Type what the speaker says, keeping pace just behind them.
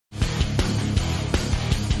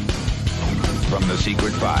from the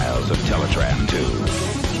secret files of Teletraan 2.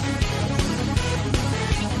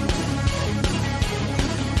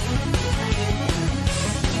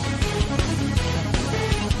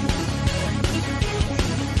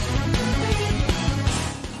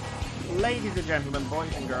 Ladies and gentlemen,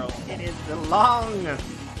 boys and girls, it is the long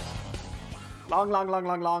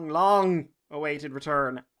awaited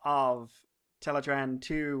return of Teletraan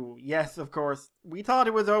 2. Yes, of course, we thought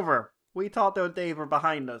it was over. We thought those days were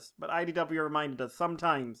behind us, but IDW reminded us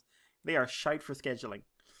sometimes they are shite for scheduling.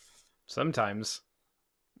 Sometimes.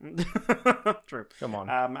 True. Come on.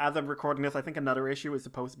 As I'm recording this, I think another issue is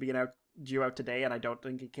supposed to be due out today, and I don't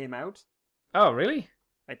think it came out. Oh, really?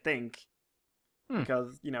 I think.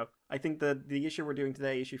 Because, you know, I think the issue we're doing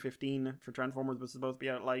today, issue 15 for Transformers, was supposed to be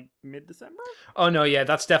out like mid-December? Oh, no, yeah,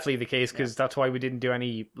 that's definitely the case, because that's why we didn't do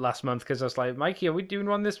any last month, because I was like, Mikey, are we doing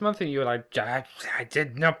one this month? And you were like, I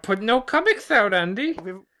did not put no comics out, Andy.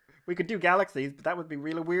 We could do Galaxies, but that would be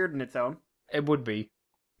really weird in its own. It would be.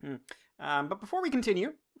 But before we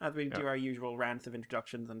continue, as we do our usual rants of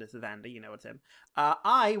introductions, and this is Andy, you know it's him,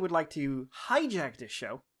 I would like to hijack this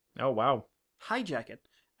show. Oh, wow. Hijack it.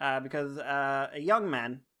 Because a young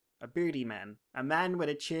man, a beardy man, a man with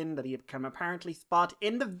a chin that he had come apparently spot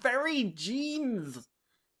in the very genes,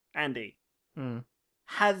 Andy,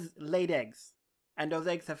 has laid eggs. And those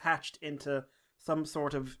eggs have hatched into some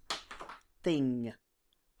sort of thing.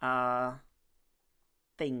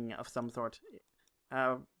 Thing of some sort.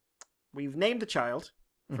 We've named the child.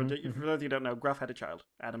 For those of you who don't know, Gruff had a child.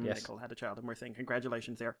 Adam Nickel had a child. And we're saying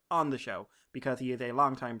congratulations there on the show. Because he is a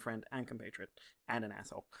longtime friend and compatriot. And an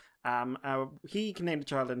asshole. He can name the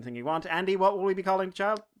child anything he wants. Andy, what will we be calling the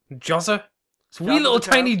child? Jozza? It's wee little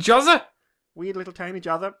tiny Jozza? Wee little tiny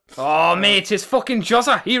Jozza. Oh, mate, it's fucking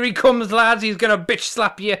Jozza. Here he comes, lads. He's gonna bitch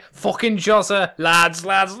slap you. Fucking Jozza. Lads.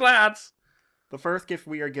 The first gift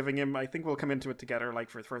we are giving him, I think we'll come into it together, like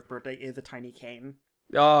for his first birthday, is a tiny cane.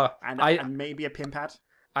 Oh, and maybe a pimp hat.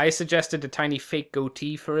 I suggested a tiny fake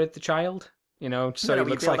goatee for the child, you know, so he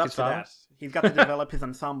looks like his father. He's got to develop his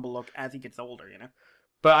ensemble look as he gets older, you know.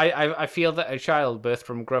 But I feel that a child birthed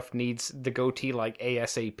from Gruff needs the goatee like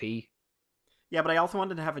ASAP. Yeah, but I also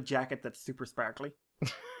wanted to have a jacket that's super sparkly.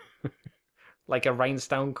 Like a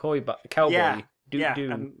rhinestone cowboy. Yeah,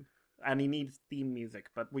 Do. And he needs theme music,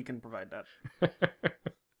 but we can provide that.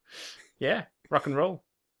 Yeah, rock and roll.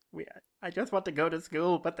 I just want to go to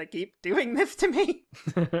school, but they keep doing this to me.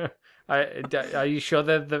 Are you sure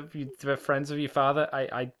they're friends of your father?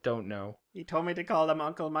 I don't know. He told me to call them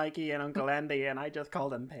Uncle Mikey and Uncle Andy, and I just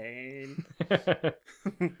called them Pain.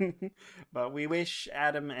 But we wish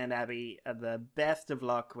Adam and Abby the best of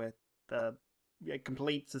luck with the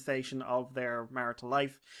complete cessation of their marital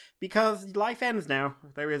life, because life ends now.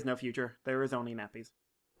 There is no future. There is only nappies.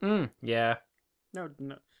 Yeah. No,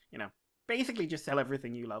 you know. Basically, just sell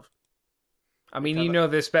everything you love. I mean, you know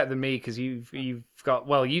this better than me because you've got.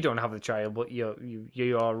 Well, you don't have the child, but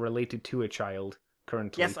you are related to a child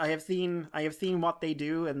currently. Yes, I have seen what they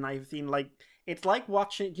do, and I've seen it's like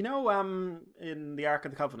watching. You know, in the Ark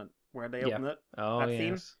of the Covenant where they open it. Oh, that yes.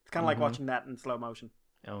 scene. It's kind of like watching that in slow motion.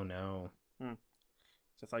 Oh no.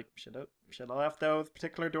 Just like should have left those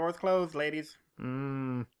particular doors closed, ladies.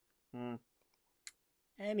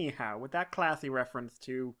 Anyhow, with that classy reference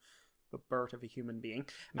to the birth of a human being.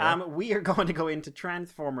 We are going to go into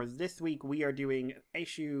Transformers. This week we are doing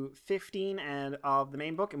issue 15 of the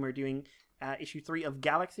main book, and we're doing issue 3 of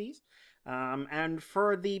Galaxies. And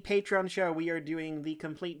for the Patreon show, we are doing the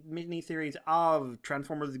complete mini-series of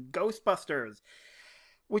Transformers Ghostbusters,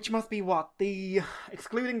 which must be what?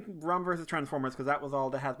 Excluding Rom vs. Transformers, because that was all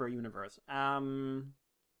the Hasbro universe.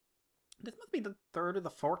 This must be the third or the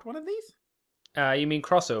fourth one of these? You mean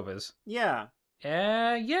crossovers? Yeah.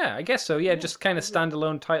 Yeah, I guess so. Yeah, just kind of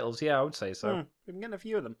standalone titles. Yeah, I would say so. We've been getting a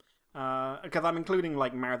few of them. Because I'm including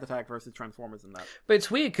like Mars Attack versus Transformers in that. But it's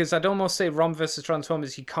weird because I'd almost say Rom vs.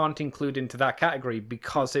 Transformers you can't include into that category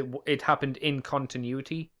because it happened in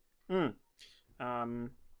continuity. And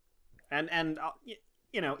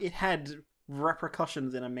you know, it had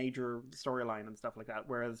repercussions in a major storyline and stuff like that.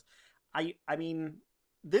 Whereas, I mean,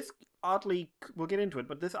 this oddly, we'll get into it,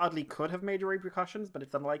 but this oddly could have major repercussions, but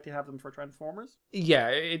it's unlikely to have them for Transformers. Yeah,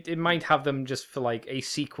 it might have them just for like a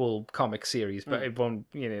sequel comic series, but it won't,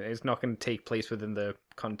 you know, it's not going to take place within the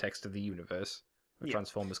context of the universe of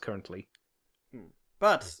Transformers currently.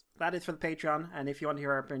 But that is for the Patreon, and if you want to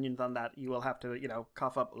hear our opinions on that, you will have to, you know,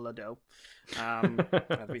 cough up le dos,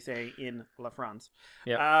 as we say in La France.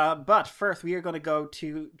 Yep. But first, we are going to go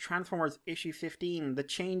to Transformers issue 15, The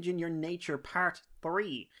Change in Your Nature, Part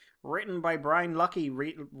 3, written by Brian Lucky.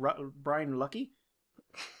 Brian Lucky?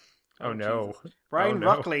 Oh no. Brian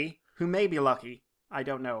Ruckley, who may be lucky. I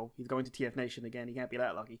don't know. He's going to TF Nation again. He can't be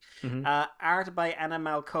that lucky. Mm-hmm. Art by Anna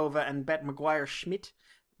Malkova and Bette McGuire Schmidt.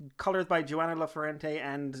 Colors by Joanna Laferrente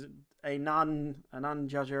and a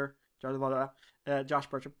non-judger, Josh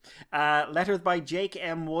Bertram. Letters by Jake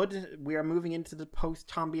M. Wood. We are moving into the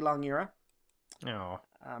post-Tomby Long era. Oh.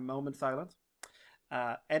 Moment silence.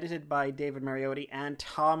 Edited by David Mariotti and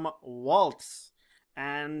Tom Waltz.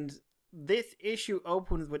 And this issue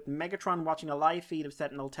opens with Megatron watching a live feed of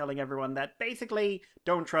Sentinel telling everyone that basically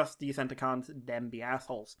don't trust the Decepticons, them be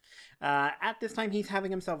assholes. At this time, he's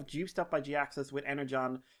having himself juiced up by G-Axis with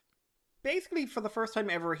Energon. Basically, for the first time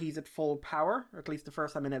ever, he's at full power, or at least the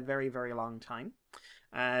first time in a very, very long time.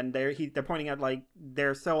 And they're pointing out, like,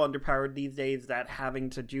 they're so underpowered these days that having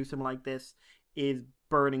to juice him like this is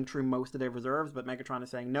burning through most of their reserves. But Megatron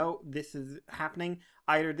is saying, no, this is happening.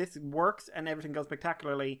 Either this works and everything goes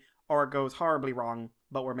spectacularly, or it goes horribly wrong,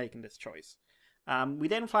 but we're making this choice. We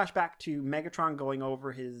then flash back to Megatron going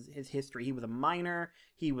over his history. He was a miner,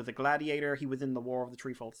 he was a gladiator, he was in the War of the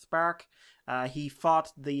Threefold Spark. He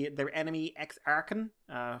fought their enemy X-Archon,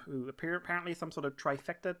 who apparently some sort of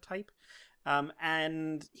trifecta type.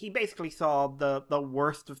 And he basically saw the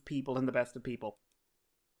worst of people and the best of people.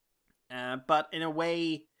 But in a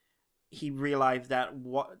way, he realized that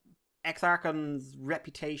X-Archon's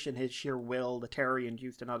reputation, his sheer will, the terror he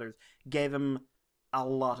induced in others, gave him a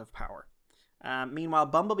lot of power. Meanwhile,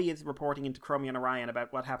 Bumblebee is reporting into Chromie and Orion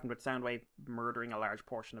about what happened with Soundwave murdering a large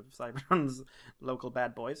portion of Cybertron's local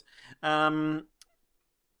bad boys. And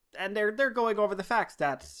they're going over the facts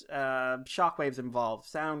that Shockwave's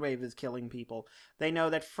involved, Soundwave is killing people. They know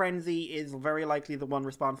that Frenzy is very likely the one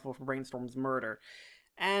responsible for Brainstorm's murder.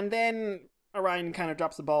 And then Orion kind of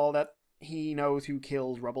drops the ball that he knows who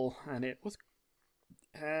killed Rubble, and it was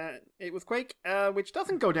Quake, which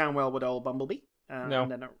doesn't go down well with old Bumblebee. No.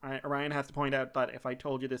 And then Orion has to point out that if I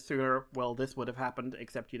told you this sooner, well, this would have happened,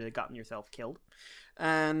 except you'd have gotten yourself killed.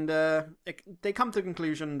 And they come to the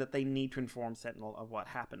conclusion that they need to inform Sentinel of what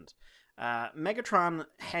happened. Megatron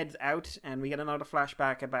heads out, and we get another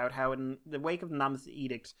flashback about how in the wake of the Namus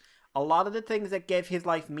Edict, a lot of the things that gave his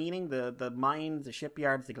life meaning, the mines, the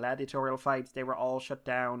shipyards, the gladiatorial fights, they were all shut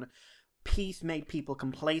down. Peace made people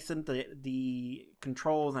complacent. The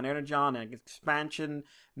controls on Energon and expansion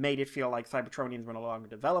made it feel like Cybertronians were no longer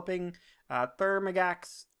developing.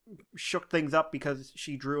 Thermogax shook things up because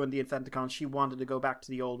she drew in the Decepticons. She wanted to go back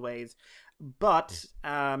to the old ways. But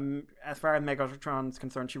as far as Megatron's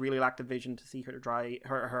concerned, she really lacked the vision to see she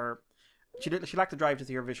lacked the drive to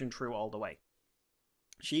see her vision through all the way.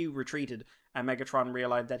 She retreated, and Megatron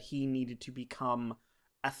realized that he needed to become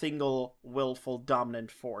a single, willful,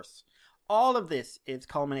 dominant force. All of this is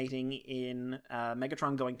culminating in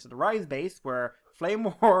Megatron going to the Rise base, where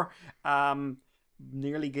Flame War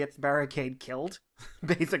nearly gets Barricade killed,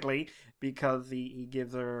 basically, because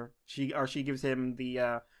she gives him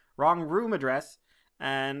the wrong room address,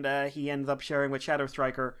 and he ends up sharing with Shadow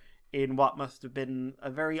Striker in what must have been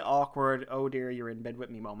a very awkward, oh dear, you're in bed with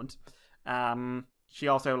me moment. She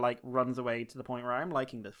also runs away to the point where I'm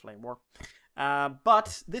liking this Flame War.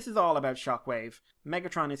 But this is all about Shockwave.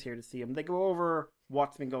 Megatron is here to see him. They go over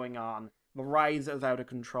what's been going on. The Rise is out of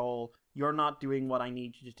control. You're not doing what I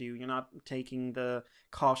need you to do. You're not taking the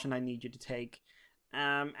caution I need you to take.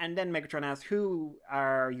 And then Megatron asks, who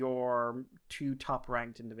are your two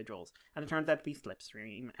top-ranked individuals? And it turns out to be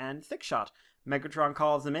Slipstream and Sixshot. Megatron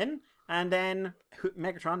calls them in, and then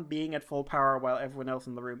Megatron, being at full power while everyone else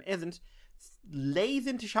in the room isn't, lays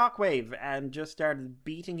into Shockwave and just starts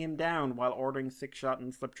beating him down while ordering Sixshot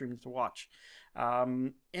and Slipstream to watch.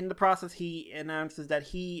 In the process, he announces that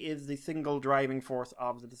he is the single driving force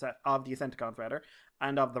of the Decepticons,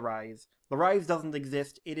 and of the Rise. The Rise doesn't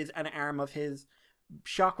exist. It is an arm of his.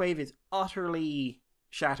 Shockwave is utterly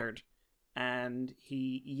shattered, and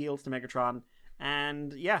he yields to Megatron.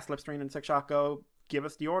 And yeah, Slipstream and Sixshot go, give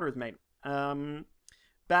us the orders, mate.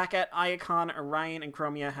 Back at Iacon, Orion and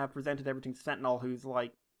Chromia have presented everything to Sentinel, who's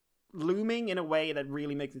looming in a way that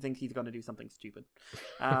really makes me think he's going to do something stupid.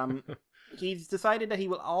 He's decided that he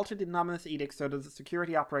will alter the Nominous Edict so that the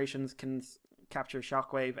security operations can capture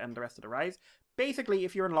Shockwave and the rest of the Rise. Basically,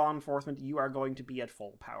 if you're in law enforcement, you are going to be at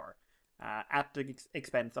full power, at the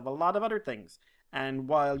expense of a lot of other things. And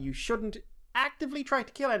while you shouldn't actively try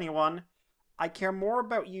to kill anyone, I care more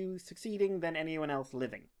about you succeeding than anyone else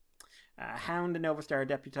living. Hound and Nova Star are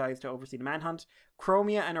deputized to oversee the manhunt.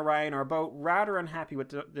 Chromia and Orion are both rather unhappy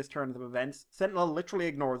with this turn of events. Sentinel literally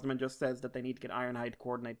ignores them and just says that they need to get Ironhide to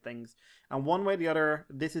coordinate things. And one way or the other,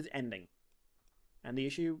 this is ending. And the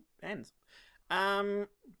issue ends.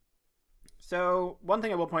 So, one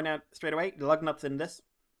thing I will point out straight away, Lugnut's in this.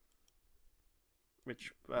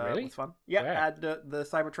 which Really? was fun. Yeah, Where? the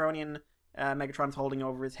Cybertronian Megatron's holding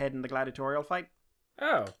over his head in the gladiatorial fight.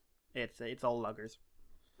 Oh. It's all luggers.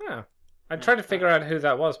 Oh. I tried to figure out who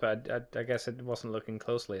that was, but I guess it wasn't looking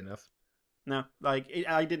closely enough. No, like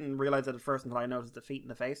I didn't realize it at first until I noticed the feet and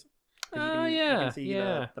the face. Oh, you yeah, can see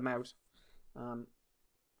yeah. the mouth.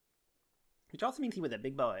 Which also means he was a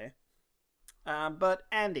big boy. But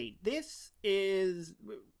Andy, this is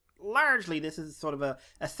sort of a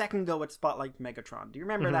second go at Spotlight Megatron. Do you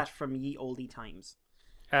remember that from ye olde times?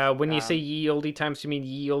 When you say ye olde times, you mean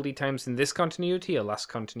ye olde times in this continuity or last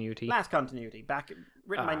continuity? Last continuity,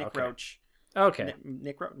 written by Nick Roach. Okay.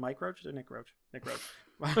 Mike Roach or Nick Roach? Nick Roach.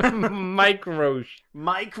 Mike Roach.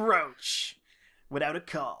 Mike Roach, without a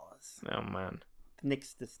cause. Oh man.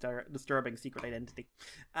 Nick's disturbing secret identity.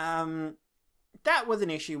 That was an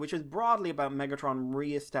issue which was broadly about Megatron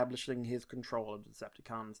re-establishing his control of the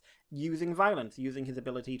Decepticons, using violence, using his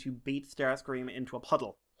ability to beat Starscream into a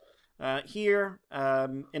puddle. Here,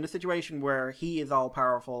 in a situation where he is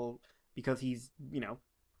all-powerful because he's,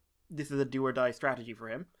 this is a do-or-die strategy for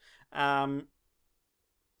him, and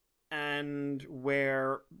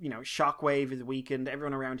where, Shockwave is weakened,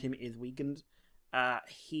 everyone around him is weakened,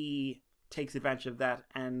 he takes advantage of that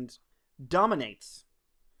and dominates.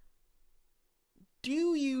 Do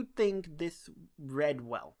you think this read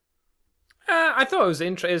well? I thought it was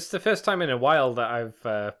interesting. It's the first time in a while that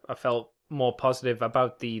I felt more positive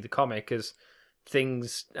about the comic, because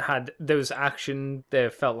there was action,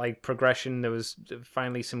 there felt like progression, there was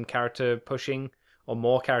finally some character pushing, or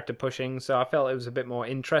more character pushing, so I felt it was a bit more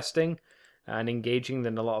interesting and engaging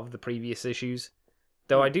than a lot of the previous issues.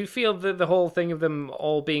 Though I do feel that the whole thing of them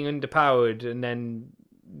all being underpowered and then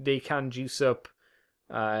they can juice up,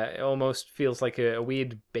 it almost feels like a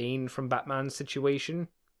weird Bane from Batman situation.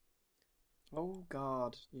 Oh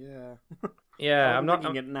God, yeah. Yeah, I'm not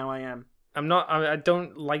thinking it now. I am. I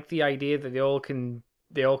don't like the idea that they all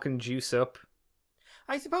can juice up.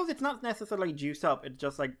 I suppose it's not necessarily juice up. It's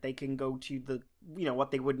just like they can go to the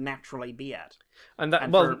what they would naturally be at. And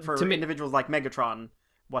for individuals like Megatron,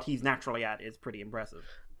 what he's naturally at is pretty impressive.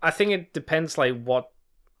 I think it depends, like, what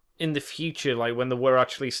in the future, like when the war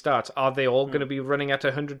actually starts, are they all going to be running at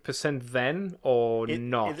 100% then, or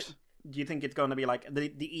not? Do you think it's going to be like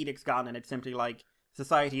the edict's gone and it's simply like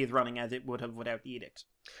society is running as it would have without the edict,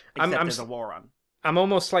 except there's a war on? I'm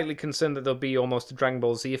almost slightly concerned that there'll be almost a Dragon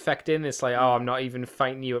Ball Z effect in. It's like, I'm not even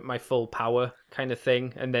fighting you at my full power kind of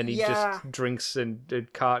thing, and then he just drinks a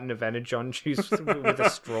carton of Energon juice with a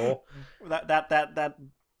straw. Like that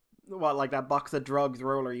box of drugs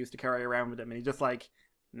Roller used to carry around with him, and he's just like,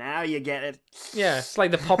 now you get it. Yeah, it's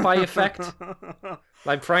like the Popeye effect.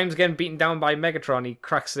 Like Prime's getting beaten down by Megatron, he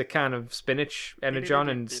cracks the can of spinach Energon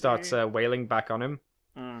and starts wailing back on him.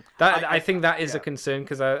 I think that is a concern,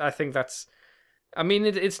 because I think that's... I mean,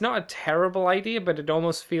 it's not a terrible idea, but it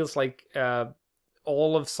almost feels like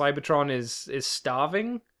all of Cybertron is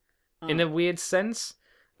starving in a weird sense.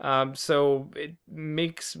 So it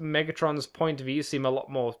makes Megatron's point of view seem a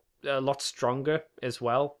lot stronger as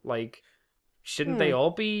well. Like, shouldn't they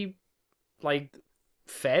all be like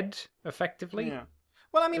fed effectively? Yeah.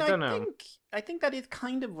 Well, I mean, I think that is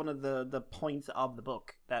kind of one of the points of the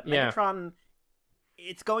book, that Megatron,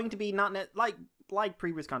 it's going to be not like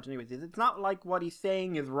previous continuities. It's not like what he's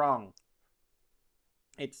saying is wrong.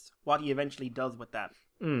 It's what he eventually does with that.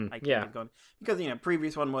 Because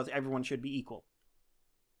previous one was everyone should be equal,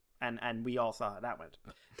 and we all saw how that went.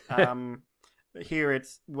 Here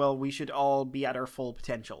it's, well, we should all be at our full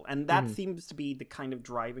potential, and that seems to be the kind of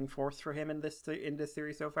driving force for him in this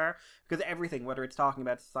series so far. Because everything, whether it's talking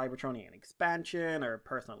about Cybertronian expansion or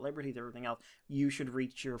personal liberties, everything else, you should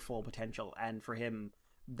reach your full potential, and for him,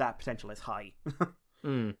 that potential is high.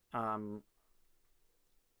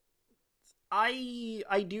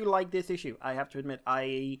 I do like this issue. I have to admit,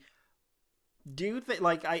 I do think,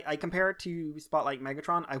 like, I compare it to Spotlight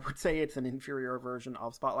Megatron. I would say it's an inferior version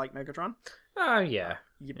of Spotlight Megatron. The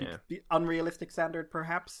unrealistic standard,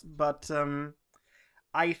 perhaps, but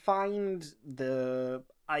I find the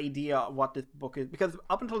idea of what this book is, because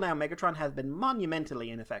up until now, Megatron has been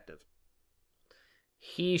monumentally ineffective.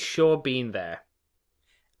 He's sure been there.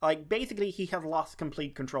 Like, basically, he has lost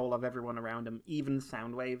complete control of everyone around him, even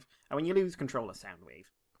Soundwave. And when you lose control of Soundwave,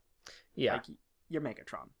 like, you're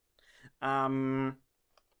Megatron. And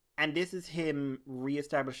this is him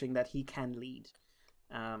re-establishing that he can lead.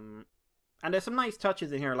 And there's some nice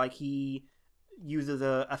touches in here, like he uses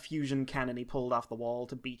a fusion cannon he pulled off the wall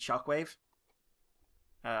to beat Shockwave.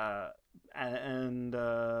 What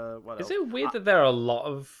else? Is it weird that there are a lot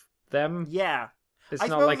of them? Yeah. It's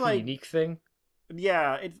not like a unique thing?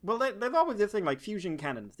 Yeah, it's well. There's always this thing like fusion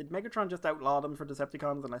cannons. Did Megatron just outlaw them for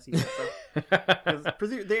Decepticons? Unless he said so,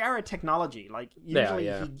 because they are a technology. Like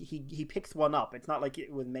usually he picks one up. It's not like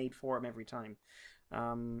it was made for him every time.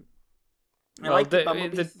 Well, like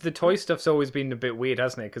the toy stuff's always been a bit weird,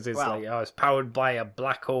 hasn't it? Because it's it's powered by a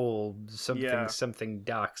black hole, something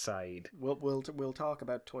dark side. We'll talk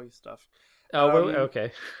about toy stuff. Oh,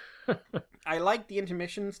 okay. I like the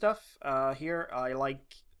intermission stuff here. I like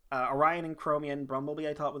Orion and Chromia and Bumblebee.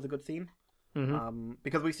 I thought was a good scene. Mm-hmm.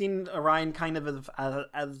 Because we've seen Orion kind of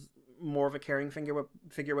as more of a caring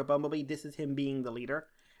figure with Bumblebee. This is him being the leader.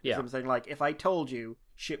 Yeah. So I'm saying, like, if I told you,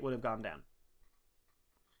 shit would have gone down.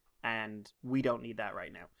 And we don't need that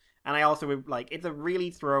right now. And I also would, like, it's a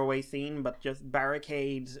really throwaway scene, but just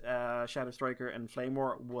Barricade, Shadow Striker, and Flame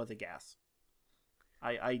War was a gas.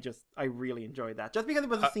 I really enjoyed that. Just because it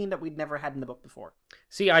was a scene that we'd never had in the book before.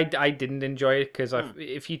 See, I didn't enjoy it, because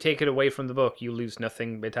if you take it away from the book, you lose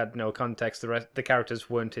nothing. It had no context. The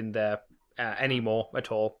characters weren't in there anymore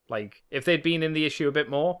at all. Like, if they'd been in the issue a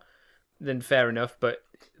bit more, then fair enough. But,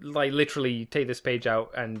 like, literally, you take this page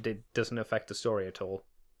out, and it doesn't affect the story at all.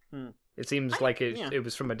 It seems like it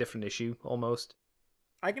was from a different issue, almost.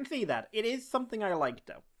 I can see that. It is something I liked,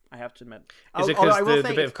 though, I have to admit. Is it because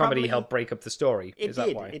the bit of comedy helped break up the story? Is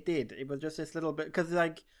that why? It did. It was just this little bit... Because,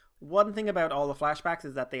 like, one thing about all the flashbacks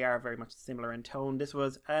is that they are very much similar in tone. This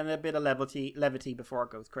was a bit of levity before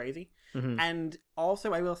it goes crazy. Mm-hmm. And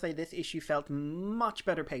also, I will say, this issue felt much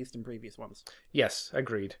better paced than previous ones. Yes,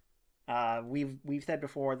 agreed. We've said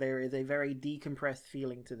before, there is a very decompressed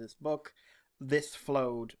feeling to this book. This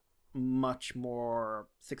flowed much more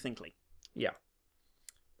succinctly. Yeah.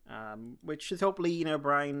 Which is hopefully,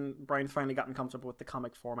 Brian's finally gotten comfortable with the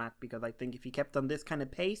comic format, because I think if he kept on this kind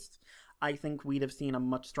of pace, I think we'd have seen a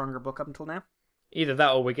much stronger book up until now. Either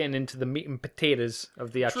that, or we're getting into the meat and potatoes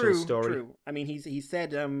of the actual story. True. I mean, he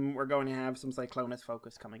said we're going to have some Cyclonus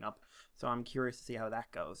focus coming up, so I'm curious to see how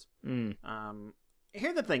that goes.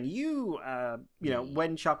 Here's the thing,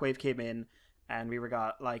 when Shockwave came in, and we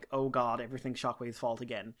got like, oh god, everything's Shockwave's fault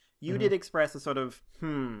again. You did express a sort of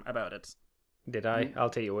about it. Did I?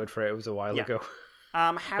 I'll take your word for it. It was a while ago.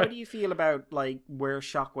 How do you feel about like where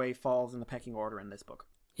Shockwave falls in the pecking order in this book?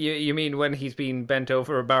 You mean when he's been bent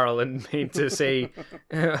over a barrel and made to say,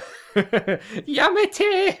 Yamete,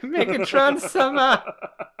 Megatron Summer!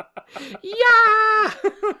 Yeah!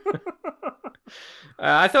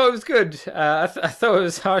 I thought it was good. I thought it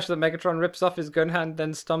was harsh that Megatron rips off his gun hand,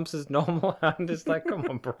 then stomps his normal hand. It's like, come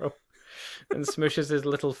on, bro. And smushes his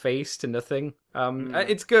little face to nothing.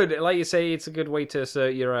 It's good. Like you say, it's a good way to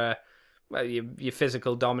assert your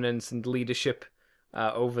physical dominance and leadership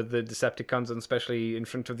over the Decepticons, and especially in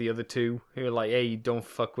front of the other two, who are like, hey, don't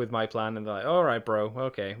fuck with my plan. And they're like, all right, bro.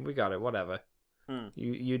 Okay, we got it. Whatever.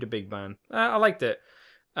 You the big man. I liked it.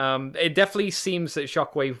 It definitely seems that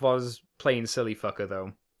Shockwave was playing silly fucker,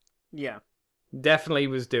 though. Yeah. Definitely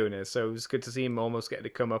was doing it, so it was good to see him almost get to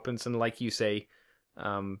come up and, like you say,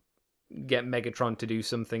 get Megatron to do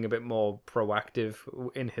something a bit more proactive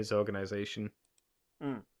in his organization.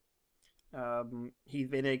 He's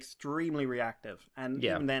been extremely reactive, and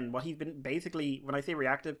even then, what he's been basically, when I say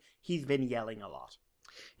reactive, he's been yelling a lot.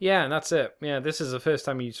 Yeah, and that's it. Yeah, this is the first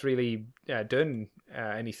time he's really done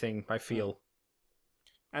anything, I feel.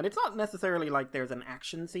 And it's not necessarily like there's an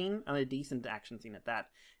action scene, and a decent action scene at that.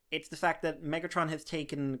 It's the fact that Megatron has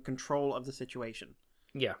taken control of the situation.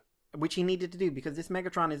 Yeah. Which he needed to do, because this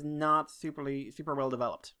Megatron is not super well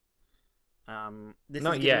developed.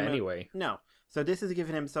 Not yet, anyway. No. So this has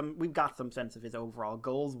given him we've got some sense of his overall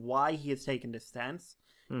goals, why he has taken this stance.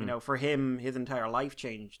 For him, his entire life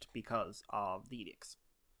changed because of the edicts.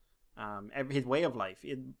 His way of life,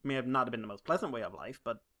 it may have not been the most pleasant way of life,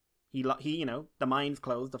 but he the mine's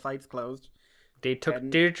closed, the fight's closed. They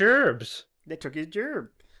took their gerbs. They took his gerb.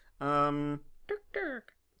 So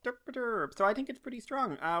I think it's pretty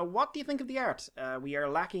strong. What do you think of the art? We are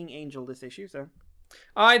lacking Angel this issue, so...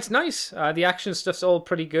 It's nice. The action stuff's all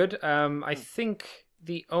pretty good. I think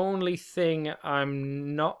the only thing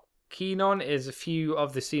I'm not keen on is a few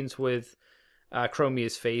of the scenes with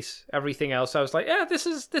Chromia's face. Everything else, I was like, yeah, this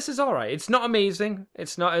is all right. It's not amazing.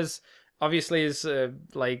 It's not as obviously as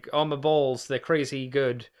like on my balls, they're crazy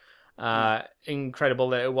good,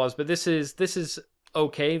 incredible that it was. But this is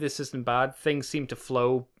okay. This isn't bad. Things seem to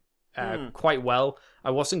flow quite well.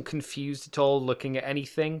 I wasn't confused at all looking at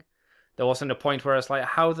anything. There wasn't a point where I was like,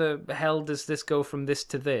 how the hell does this go from this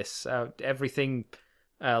to this? Everything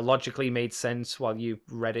logically made sense while you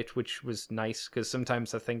read it, which was nice, because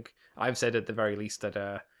sometimes I think, I've said at the very least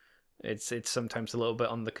that it's sometimes a little bit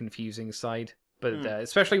on the confusing side. But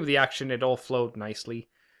especially with the action, it all flowed nicely.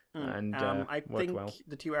 and I worked think well.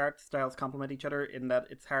 the two art styles complement each other in that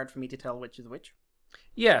it's hard for me to tell which is which.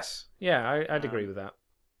 Yes, yeah, I'd agree with that.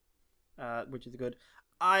 Which is good.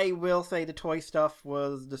 I will say the toy stuff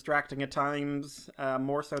was distracting at times,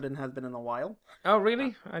 more so than has been in a while. Oh,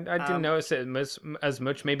 really? I didn't notice it as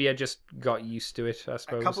much. Maybe I just got used to it, I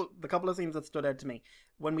suppose. The couple of things that stood out to me.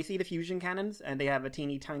 When we see the fusion cannons, and they have a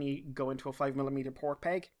teeny tiny go into a 5mm port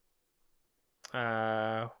peg.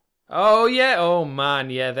 Oh, yeah. Oh,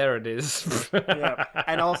 man. Yeah, there it is. Yeah.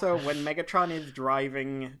 And also, when Megatron is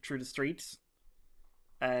driving through the streets,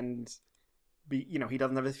 and, he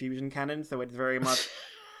doesn't have his fusion cannon, so it's very much...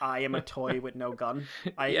 I am a toy with no gun.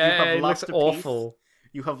 It looks awful.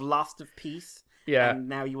 You have lost a piece. Yeah. And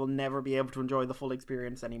now you will never be able to enjoy the full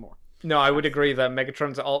experience anymore. No, I would agree that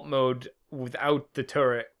Megatron's alt mode without the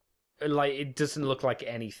turret, it doesn't look like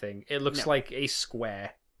anything. It looks like a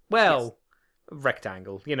square. Well,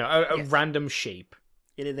 rectangle. A random shape.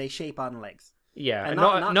 It is a shape on legs. Yeah, and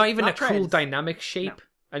not even a treads. Cool dynamic shape. No.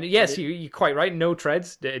 And yes, you're quite right. No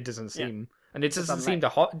treads. It doesn't seem, and it doesn't seem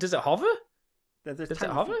to. Does it hover? Does it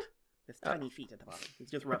hover? There's tiny feet at the bottom. It's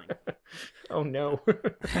just running. Oh no.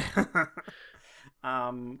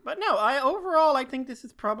 But no, overall I think this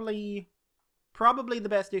is probably the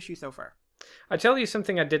best issue so far. I tell you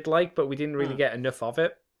something I did like, but we didn't really get enough of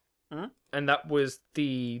it. And that was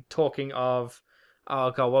the talking of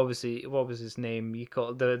what was his name? You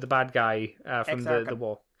call the bad guy from the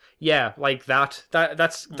war. Yeah, like that.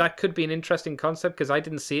 That could be an interesting concept because I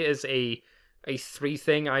didn't see it as a 3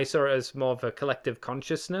 thing. I saw it as more of a collective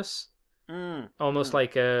consciousness, almost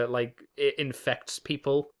like it infects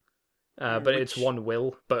people, but it's one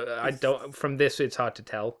will. But I don't. From this, it's hard to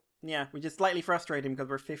tell. Yeah, which is slightly frustrating because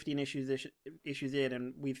we're 15 issues in,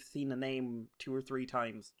 and we've seen the name 2 or 3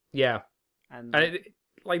 times. Yeah, and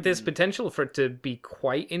there's Mm. potential for it to be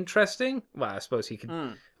quite interesting. Well, I suppose you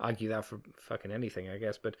could argue that for fucking anything, I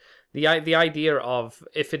guess. But the idea of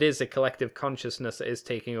if it is a collective consciousness that is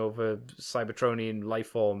taking over Cybertronian life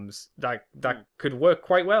forms, that could work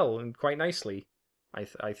quite well and quite nicely, I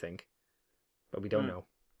think. But we don't know.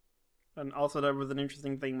 And also there was an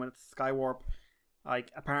interesting thing with Skywarp.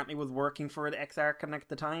 Apparently was working for the X-Archon at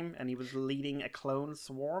the time, and he was leading a clone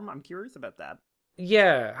swarm. I'm curious about that.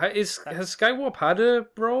 Yeah, has Skywarp had a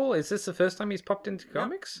role? Is this the first time he's popped into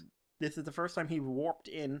comics? This is the first time he warped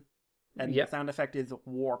in, and the sound effect is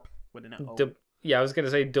warp with an O. Yeah, I was going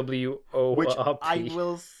to say WORP. Which I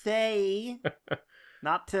will say,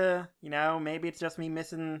 not to, maybe it's just me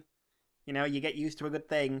missing, you get used to a good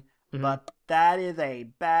thing, but that is a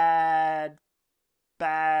bad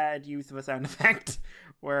use of a sound effect,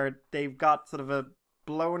 where they've got sort of a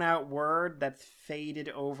blown out word that's faded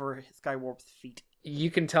over Skywarp's feet.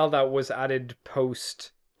 You can tell that was added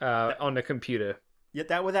post on a computer. Yeah,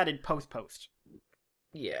 that was added post.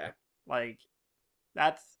 Yeah.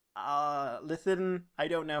 That's listen, I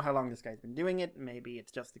don't know how long this guy's been doing it. Maybe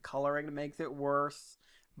it's just the coloring that makes it worse,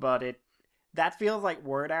 but that feels like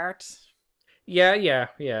word art. Yeah.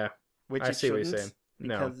 Which I see what you're saying.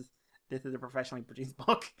 Because this is a professionally produced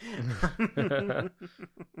book.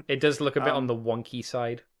 It does look a bit on the wonky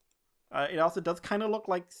side. It also does kind of look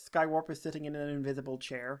like Skywarp is sitting in an invisible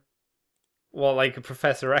chair. Well, like a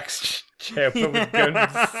Professor X chair, but with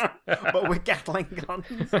guns. But with Gatling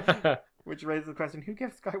guns. Which raises the question, who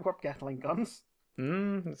gives Skywarp Gatling guns?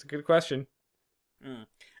 That's a good question. But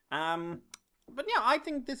yeah, I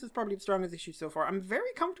think this is probably the strongest issue so far. I'm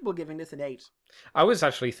very comfortable giving this an 8. I was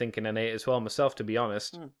actually thinking an 8 as well myself, to be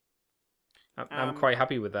honest. I'm quite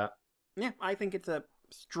happy with that. Yeah, I think it's a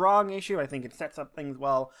strong issue. I think it sets up things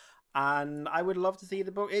well. And I would love to see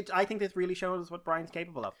the book. I think this really shows what Brian's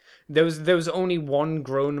capable of. There was only one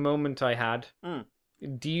groan moment I had.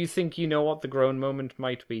 Do you think you know what the groan moment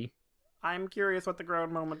might be? I'm curious what the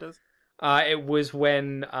groan moment is. It was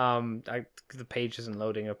when the page isn't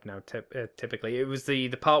loading up now. Typically, it was the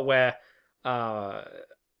part where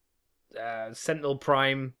Sentinel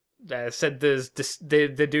Prime said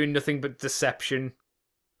they're doing nothing but deception,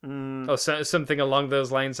 or something along those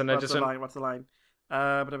lines. And What's the line?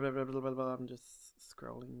 I'm just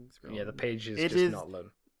scrolling. Yeah, the page is not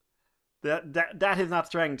loading. That is not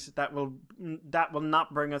strength. That will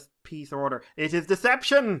not bring us peace or order. It is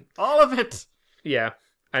deception. All of it. Yeah.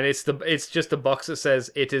 And it's just a box that says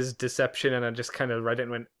it is deception, and I just kind of read it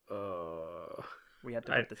and went, oh. We had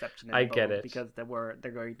to put deception in get it. Because they're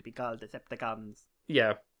going to be called Decepticons.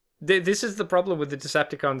 Yeah. This is the problem with the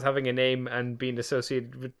Decepticons having a name and being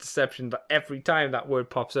associated with deception, but every time that word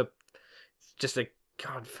pops up, it's just like,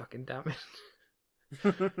 God fucking damn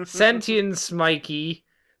it. Sentience, Mikey.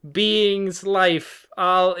 Beings, life,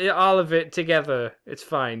 all of it together. It's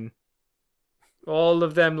fine. All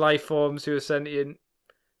of them life forms who are sentient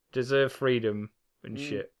deserve freedom and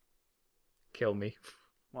shit. Kill me.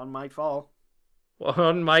 One might fall.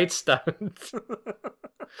 One might stand.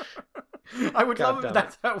 I would love if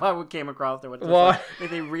that's how we came across it. With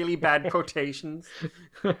a really bad quotations.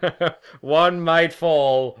 One might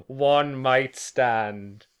fall, one might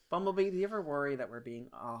stand. Bumblebee, do you ever worry that we're being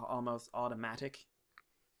almost automatic?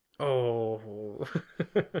 Oh.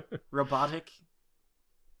 Robotic?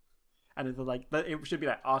 And it's like, it should be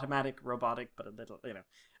like automatic, robotic, but a little,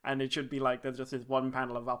 and it should be like there's just this one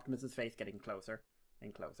panel of Optimus's face getting closer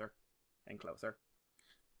and closer and closer.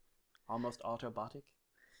 Almost Autobotic.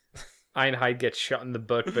 Ironhide gets shot in the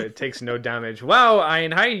butt, but it takes no damage. Wow,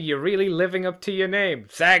 Ironhide, you're really living up to your name.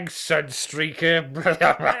 Thanks, Sunstreaker.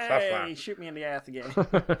 Hey, shoot me in the ass again.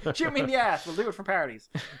 Shoot me in the ass. We'll do it for parties.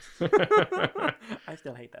 I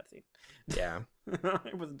still hate that scene. Yeah.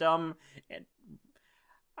 It was dumb. The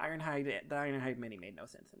Ironhide mini made no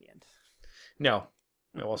sense in the end. No,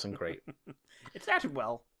 it wasn't great. It started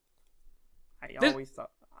well. Always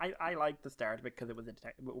thought... I liked the start because it was a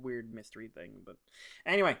weird mystery thing, but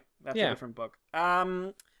anyway, that's a different book.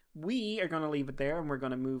 We are going to leave it there, and we're going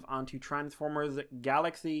to move on to Transformers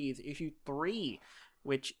Galaxies issue 3,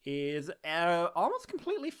 which is almost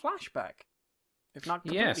completely flashback, if not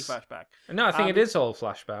completely flashback. No, I think it is all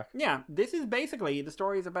flashback. Yeah, this is basically the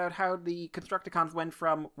stories about how the Constructicons went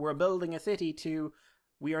from we're building a city to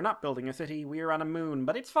we are not building a city, we are on a moon,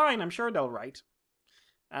 but it's fine, I'm sure they'll write.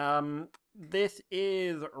 This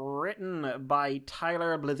is written by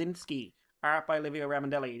Tyler Blazinski, art by Livio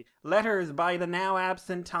Ramondelli, letters by the now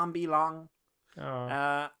absent Tom B. Long,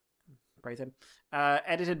 praise him,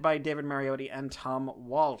 edited by David Mariotti and Tom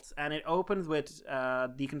Waltz, and it opens with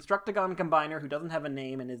the Constructicon Combiner, who doesn't have a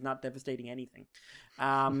name and is not devastating anything,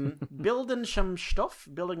 building some stuff,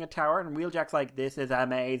 building a tower, and Wheeljack's like, this is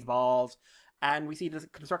amazeballs. And we see the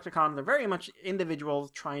Constructicons are very much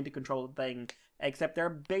individuals trying to control the thing, except they're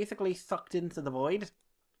basically sucked into the void.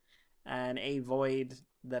 And a void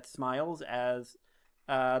that smiles as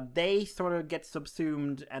they sort of get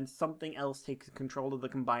subsumed and something else takes control of the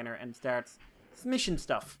Combiner and starts smishing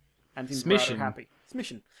stuff. And seems rather happy.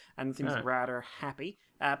 Smishing. And seems rather happy.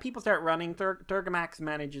 People start running. Thurgomax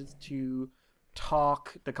manages to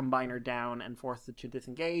talk the Combiner down and force it to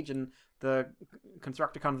disengage, and the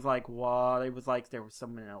Constructicon's like, what? It was like there was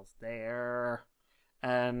someone else there.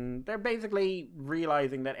 And they're basically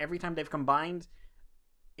realizing that every time they've combined,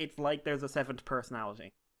 it's like there's a seventh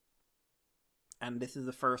personality. And this is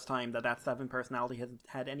the first time that seventh personality has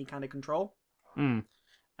had any kind of control.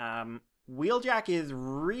 Wheeljack is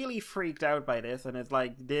really freaked out by this, and it's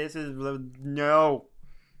like, this is no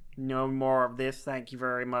more of this, thank you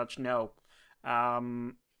very much, no.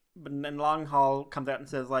 But then Longhaul comes out and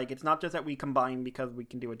says, like, it's not just that we combine because we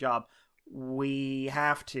can do a job. We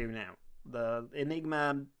have to now. The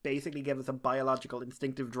Enigma basically gives us a biological,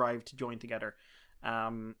 instinctive drive to join together.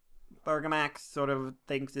 Thurgomax sort of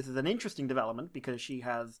thinks this is an interesting development because she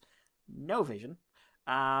has no vision.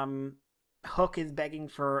 Hook is begging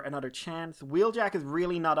for another chance. Wheeljack is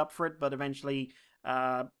really not up for it, but eventually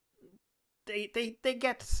they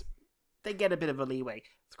get a bit of a leeway.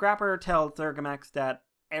 Scrapper tells Thurgomax that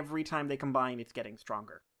every time they combine, it's getting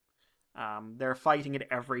stronger. They're fighting it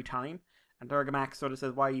every time, and Thurgomax sort of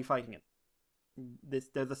says, why are you fighting it?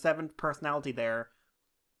 There's a seventh personality there.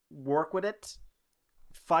 Work with it.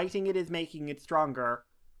 Fighting it is making it stronger.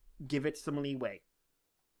 Give it some leeway.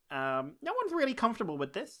 No one's really comfortable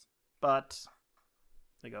with this, but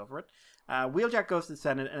they go for it. Wheeljack goes to the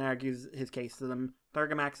Senate and argues his case to them.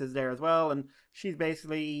 Thurgomax is there as well, and she's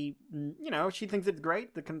basically, she thinks it's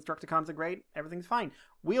great. The Constructicons are great. Everything's fine.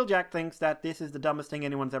 Wheeljack thinks that this is the dumbest thing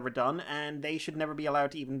anyone's ever done, and they should never be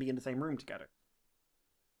allowed to even be in the same room together.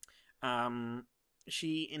 Thurgomax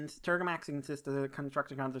insists that the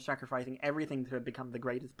Constructicons are sacrificing everything to become the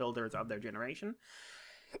greatest builders of their generation.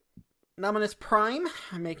 Nominus Prime,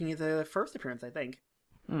 making his first appearance, I think.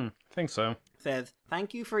 I think so. Says,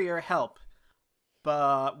 thank you for your help,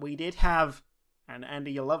 but we did have, and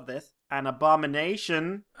Andy, you'll love this, an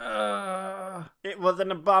abomination. It was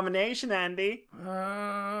an abomination, Andy.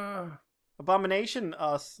 Abomination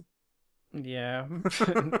us. Yeah.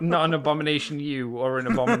 Not an abomination you, or an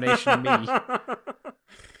abomination me.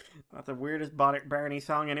 That's the weirdest Barney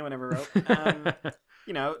song anyone ever wrote.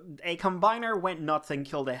 A combiner went nuts and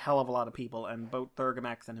killed a hell of a lot of people, and both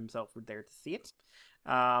Thurgomax and himself were there to see it.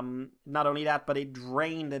 Not only that, but it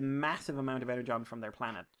drained a massive amount of energon from their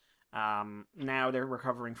planet. Now they're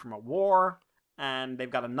recovering from a war, and they've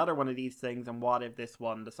got another one of these things, and what if this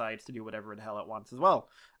one decides to do whatever the hell it wants as well?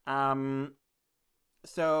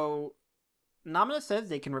 So Nominus says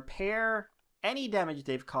they can repair any damage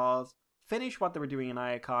they've caused, finish what they were doing in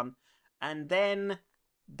Iacon, and then ...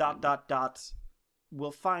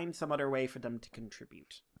 we'll find some other way for them to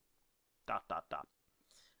contribute. ...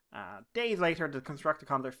 Days later, the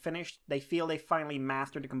Constructicons are finished. They feel they finally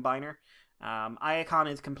mastered the Combiner. Iacon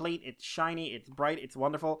is complete. It's shiny. It's bright. It's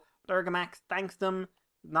wonderful. Durgamax thanks them.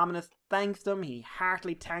 Nominus thanks them. He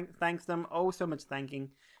heartily thanks them. Oh, so much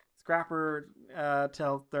thanking. Scrapper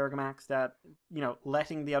tells Durgamax that, you know,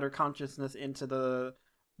 letting the other consciousness into the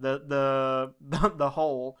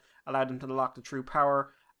hole allowed him to unlock the true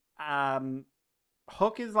power.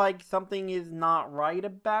 Hook is like, something is not right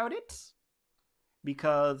about it,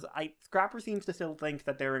 because Scrapper seems to still think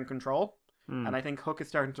that they're in control, and I think Hook is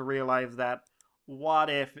starting to realize that what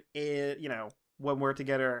if you know, when we're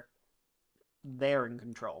together, they're in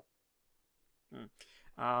control.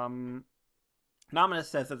 Nominus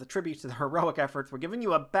says, as a tribute to the heroic efforts, we're giving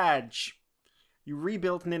you a badge. You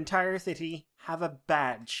rebuilt an entire city. Have a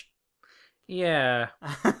badge. Yeah.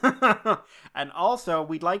 And also,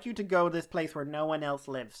 we'd like you to go this place where no one else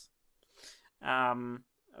lives.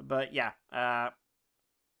 But yeah.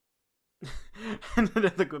 And then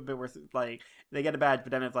there's a good bit where it's like, they get a badge,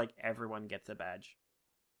 but then it's like, everyone gets a badge.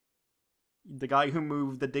 The guy who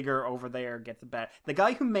moved the digger over there gets a badge. The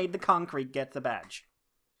guy who made the concrete gets a badge.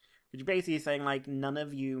 Which basically is saying, like, none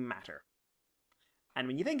of you matter. And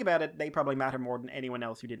when you think about it, they probably matter more than anyone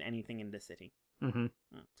else who did anything in this city. Mm-hmm.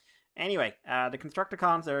 Anyway, the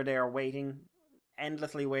Constructicons are there waiting,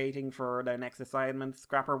 endlessly waiting for their next assignment.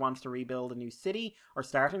 Scrapper wants to rebuild a new city, or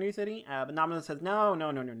start a new city, but Nominus says,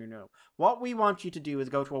 no. What we want you to do is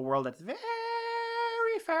go to a world that's very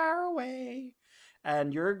far away.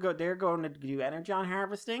 And they're going to do energon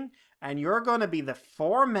harvesting, and you're going to be the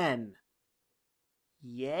 4 men.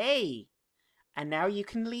 Yay! And now you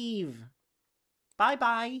can leave.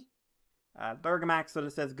 Bye-bye. Bergamax sort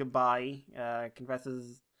of says goodbye,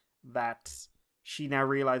 confesses that she now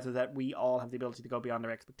realizes that we all have the ability to go beyond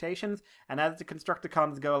their expectations, and as the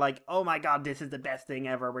Constructicons go like, oh my god, this is the best thing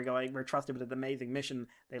ever, we're trusted with an amazing mission,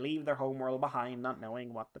 they leave their homeworld behind, not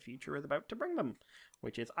knowing what the future is about to bring them,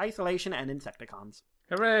 which is isolation and Insecticons.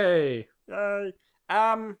 Hooray! What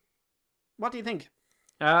do you think?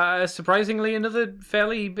 Surprisingly, another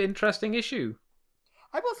fairly interesting issue.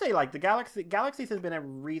 I will say, like, the Galaxies has been a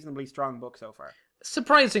reasonably strong book so far.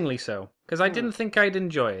 Surprisingly so, because I didn't think I'd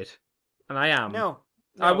enjoy it, and I am. No,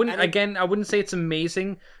 I wouldn't say it's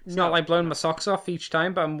amazing. It's not like blowing my socks off each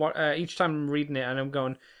time, but each time I'm reading it and I'm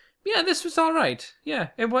going, yeah, this was all right. Yeah,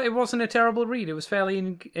 it wasn't a terrible read. It was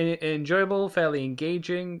fairly enjoyable, fairly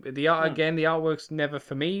engaging. The art again, the artwork's never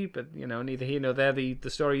for me, but you know, neither here nor there. The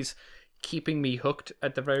story's keeping me hooked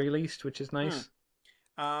at the very least, which is nice.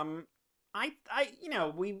 You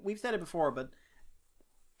know, we've said it before, but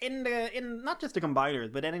in not just the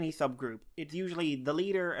combiners, but in any subgroup, it's usually the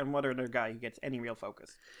leader and one other guy who gets any real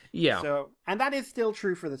focus. Yeah. So, and that is still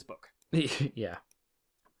true for this book. Yeah.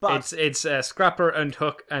 But it's Scrapper and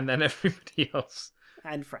Hook, and then everybody else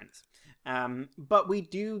and friends. But we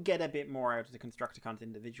do get a bit more out of the Constructicons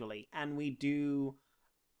individually, and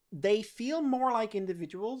they feel more like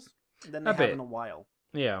individuals than they have in a while.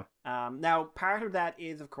 Yeah. Now, part of that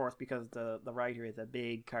is, of course, because the writer is a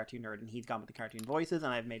big cartoon nerd and he's gone with the cartoon voices,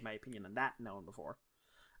 and I've made my opinion on that known before.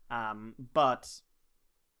 But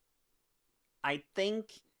I think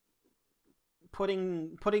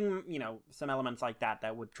putting you know, some elements like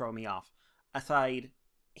that would throw me off aside,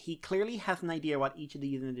 he clearly has an idea what each of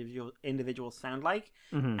these individuals sound like,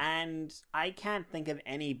 and I can't think of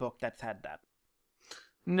any book that's had that.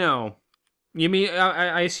 No. You mean,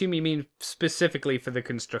 I assume you mean specifically for the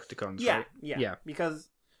Constructicons, right? Yeah. Because,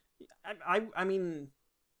 I mean,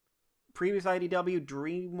 previous IDW,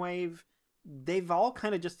 Dreamwave, they've all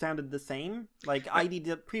kind of just sounded the same. Like,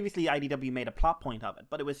 previously IDW made a plot point of it,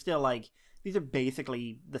 but it was still like, these are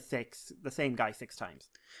basically the same guy 6 times.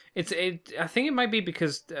 I think it might be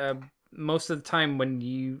because most of the time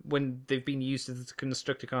when they've been used as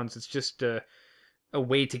Constructicons, it's just a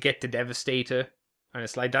way to get to Devastator. And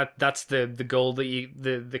it's like that's the goal that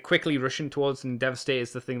the quickly rushing towards, and Devastator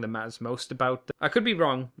is the thing that matters most about them. I could be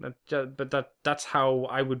wrong, but that's how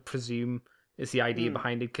I would presume is the idea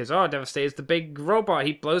behind it. Because Devastator is the big robot,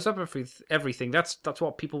 he blows up everything. That's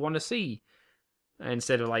what people want to see.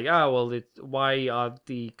 Instead of like, why are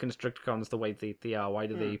the Constructicons the way they are? Why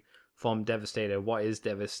do they form Devastator? What is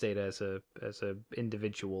Devastator as a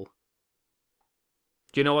individual?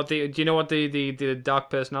 Do you know what the dark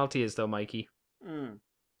personality is though, Mikey?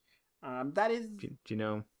 That is... Do you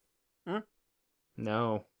know?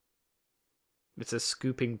 No. It's a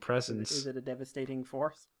scooping presence. Is it a devastating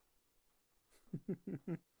force?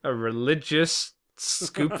 A religious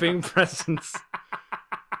scooping presents.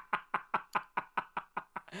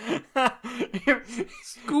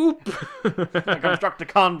 Scoop. The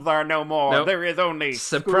Constructicons are no more. Nope. There is only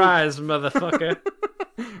Surprise, motherfucker.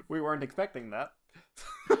 We weren't expecting that.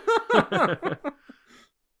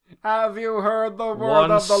 Have you heard the word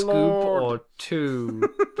One of the scoop Lord? or two.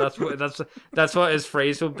 That's what his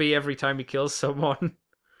phrase will be every time he kills someone.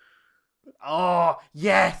 Oh,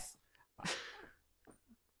 yes!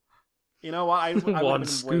 You know what? I would have One been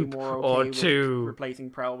scoop way more okay or with two.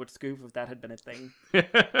 replacing Prowl with Scoop if that had been a thing.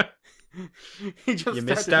 You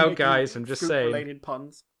missed out, guys. I'm just saying. Related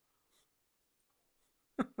puns.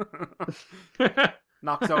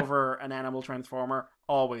 Knocks over an animal transformer.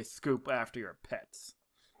 Always scoop after your pets.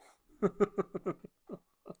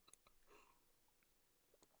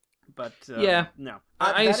 But yeah, no.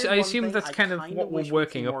 I assume that's kind of what we're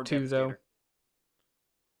working up to, though.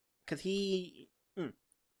 Because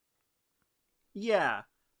yeah,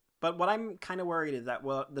 but what I'm kind of worried is that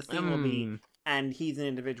the thing will be, and he's an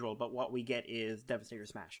individual, but what we get is Devastator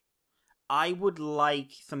Smash. I would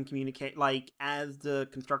like some communicate, like, as the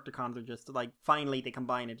Constructicons are just like, finally they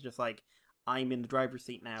combine it, just like, I'm in the driver's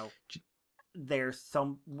seat now. There's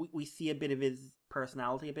we see a bit of his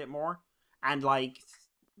personality a bit more, and like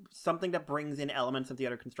something that brings in elements of the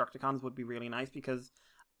other Constructicons would be really nice, because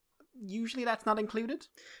usually that's not included.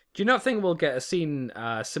 Do you not think we'll get a scene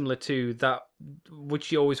similar to that,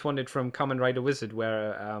 which you always wanted from Kamen Rider Wizard,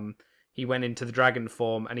 where he went into the dragon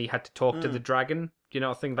form and he had to talk to the dragon? Do you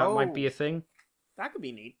not think that might be a thing? That could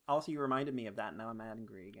be neat. Also, you reminded me of that. Now I'm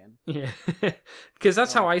angry again. Yeah, because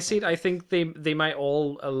that's how I see it. I think they might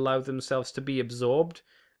all allow themselves to be absorbed,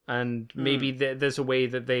 and maybe there's a way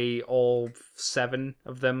that they all 7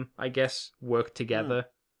 of them, I guess, work together.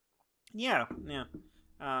 Yeah.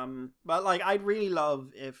 But like, I'd really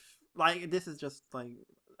love if, like, this is just like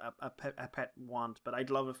a pet want, but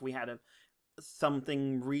I'd love if we had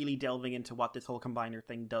something really delving into what this whole combiner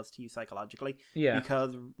thing does to you psychologically. Yeah.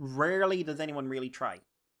 Because rarely does anyone really try.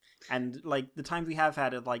 And like the times we have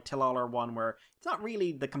had it, like Till All Are One, where it's not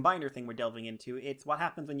really the combiner thing we're delving into, it's what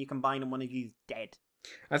happens when you combine and one of you's dead.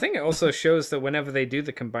 I think it also shows that whenever they do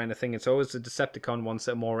the combiner thing, it's always the Decepticon ones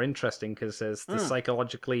that are more interesting, because there's the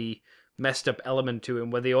psychologically messed up element to it,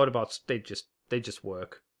 and where the Autobots, they just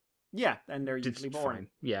work. Yeah, and they're usually boring. Fine.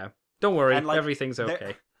 Yeah. Don't worry, like, everything's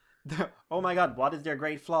okay. Oh my god, what is their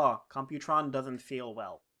great flaw? Computron doesn't feel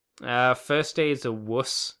well. First Aid's a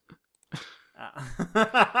wuss.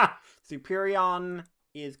 Superion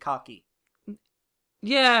is cocky.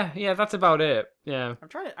 Yeah, that's about it. Yeah. I'm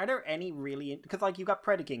trying to... Are there any really... Because, like, you got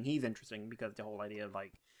Predaking, he's interesting, because the whole idea of,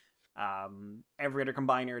 like, every other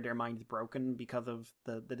combiner, their mind's broken because of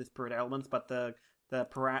the disparate elements, but the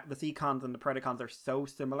Seacons and the Predacons are so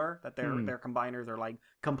similar that their combiners are, like,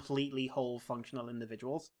 completely whole functional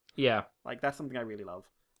individuals. Yeah. Like, that's something I really love.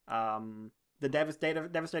 The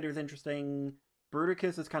Devastator is interesting.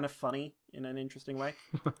 Bruticus is kind of funny in an interesting way.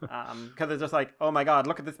 Because it's just like, oh my god,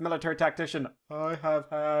 look at this military tactician. I have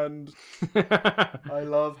hand. I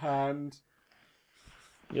love hand.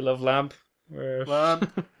 You love lamp?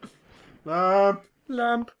 Lamp. Lamp.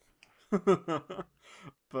 Lamp.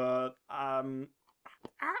 But, I'm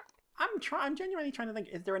genuinely trying to think,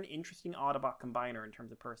 is there an interesting Autobot combiner in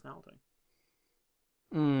terms of personality?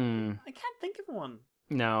 I can't think of one.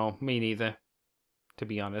 No, me neither. To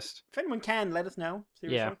be honest. If anyone can, let us know.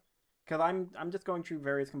 Seriously. Yeah. Because I'm just going through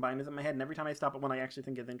various combiners in my head, and every time I stop at one I actually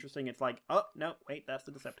think is interesting, it's like, oh, no, wait, that's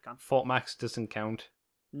the Decepticon. Fort Max doesn't count.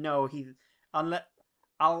 No, he's... No,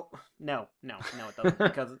 it doesn't.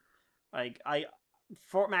 Because, like,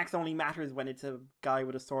 Fort Max only matters when it's a guy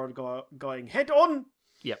with a sword going, hit on!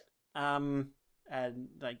 Yep. And,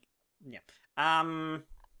 like, yeah.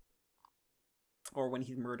 Or when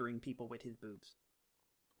he's murdering people with his boobs.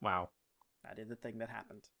 Wow. That is a thing that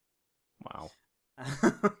happened. Wow.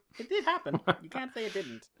 It did happen. You can't say it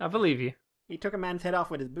didn't. I believe you. He took a man's head off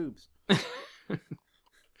with his boobs.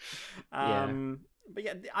 Yeah. But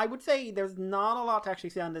yeah, I would say there's not a lot to actually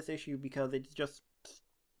say on this issue, because it's just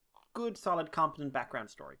good, solid, competent background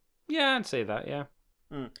story. Yeah, I'd say that, yeah.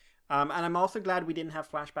 And I'm also glad we didn't have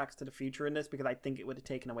flashbacks to the future in this, because I think it would have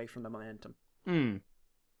taken away from the momentum.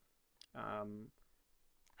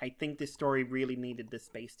 I think this story really needed this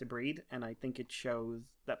space to breathe, and I think it shows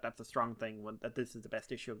that that's a strong thing, that this is the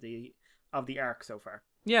best issue of the arc so far.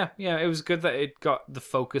 Yeah, it was good that it got the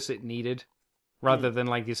focus it needed, rather than,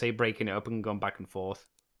 like you say, breaking it up and going back and forth.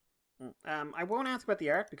 I won't ask about the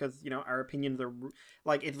art, because, you know, our opinions are,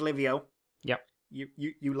 like, it's Livio. Yep.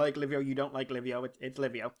 You like Livio, you don't like Livio, it's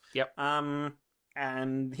Livio. Yep.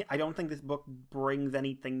 And I don't think this book brings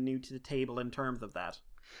anything new to the table in terms of that.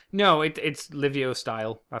 No, it's Livio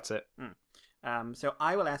style. That's it. So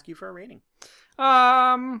I will ask you for a rating.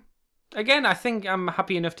 Again, I think I'm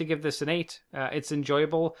happy enough to give this an 8. It's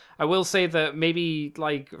enjoyable. I will say that maybe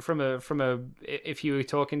like from a if you were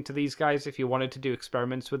talking to these guys, if you wanted to do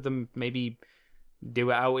experiments with them, maybe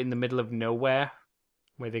do it out in the middle of nowhere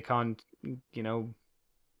where they can't,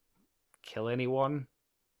 kill anyone.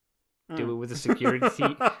 Do it with a security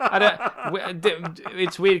team.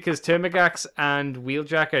 It's weird because Termagax and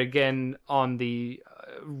Wheeljack are again on the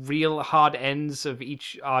real hard ends of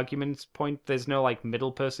each argument point. There's no like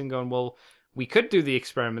middle person going, well, we could do the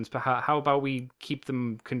experiments, but how about we keep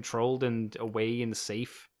them controlled and away and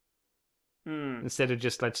safe instead of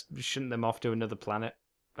just let's shunt them off to another planet.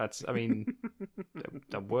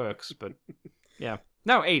 That works, but yeah.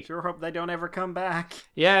 No, 8. Sure hope they don't ever come back.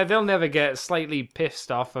 Yeah, they'll never get slightly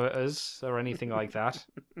pissed off at us or anything like that.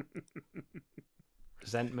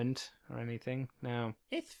 Resentment or anything. No.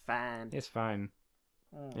 It's fine. It's fine.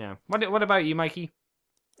 Yeah. What about you, Mikey?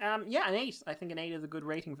 Yeah, an 8. I think an 8 is a good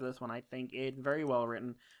rating for this one. I think it's very well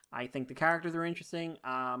written. I think the characters are interesting.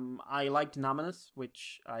 I liked Nominus,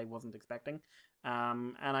 which I wasn't expecting.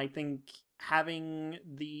 And I think having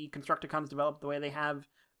the Constructicons develop the way they have,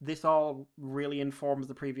 this all really informs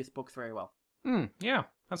the previous books very well. Yeah,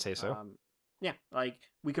 I'd say so. Yeah, like,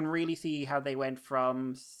 we can really see how they went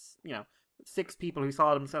from, 6 people who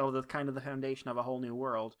saw themselves as kind of the foundation of a whole new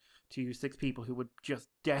world to 6 people who would just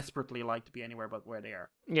desperately like to be anywhere but where they are.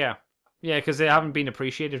 Yeah. Yeah, because they haven't been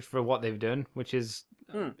appreciated for what they've done, which is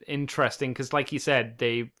interesting, because like you said,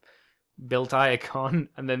 they built Iacon,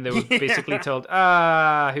 and then they were basically told,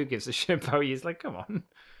 who gives a shit about you? It's like, come on.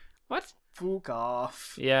 What? Fuck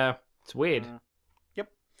off. Yeah, it's weird. Yep.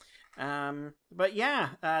 But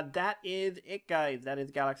yeah, that is it, guys. That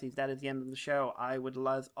is Galaxies. That is the end of the show. I would,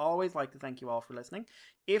 as always, like to thank you all for listening.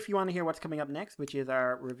 If you want to hear what's coming up next, which is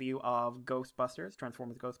our review of Ghostbusters,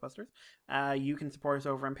 Transformers Ghostbusters, you can support us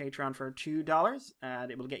over on Patreon for $2.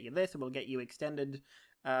 It will get you this. It will get you extended.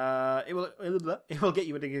 It will get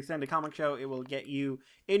you an extended comic show. It will get you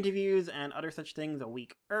interviews and other such things a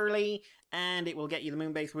week early, and it will get you the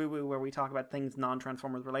Moonbase Woo Woo, where we talk about things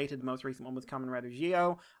non-Transformers related. The most recent one was Kamen Rider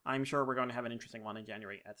Geo. I'm sure we're going to have an interesting one in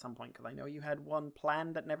January at some point, because I know you had one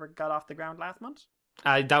planned that never got off the ground last month.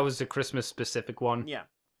 That was a Christmas specific one. Yeah.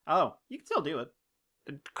 Oh, you can still do it.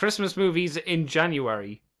 Christmas movies in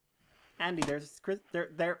January. Andy, it's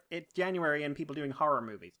January and people doing horror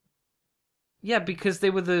movies. Yeah, because they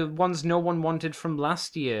were the ones no one wanted from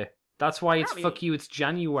last year. That's why it's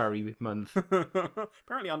January month.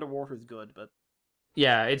 Apparently Underwater's good, but...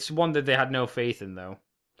 Yeah, it's one that they had no faith in, though.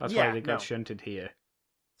 That's why they got shunted here.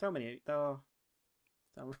 So many, though.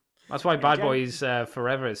 That's why Bad Boys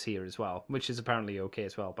Forever is here as well, which is apparently okay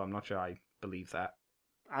as well, but I'm not sure I believe that.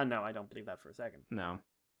 No, I don't believe that for a second. No.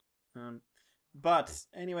 But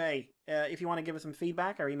anyway, if you want to give us some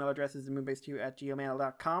feedback, our email address is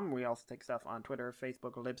moonbase2@gmail.com. We also take stuff on Twitter,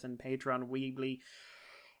 Facebook, Libsyn, Patreon, Weebly,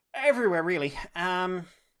 everywhere really. And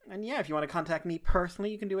yeah, if you want to contact me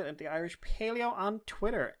personally, you can do it at the Irish Paleo on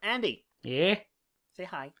Twitter. Andy. Yeah. Say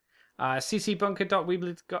hi.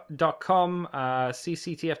 ccbunker.weebly.com,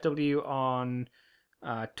 cctfw on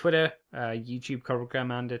Twitter, YouTube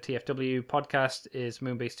Commander TFW. Podcast is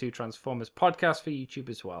Moonbase 2 Transformers podcast for YouTube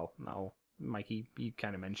as well. Now, Mikey, you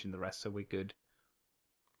kind of mentioned the rest, so we're good.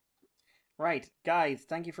 Right, guys,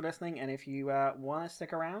 thank you for listening, and if you want to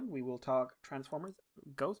stick around, we will talk Transformers,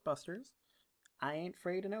 Ghostbusters. I ain't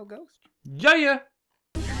afraid of no ghost. Yeah! You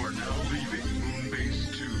are now leaving Moonbase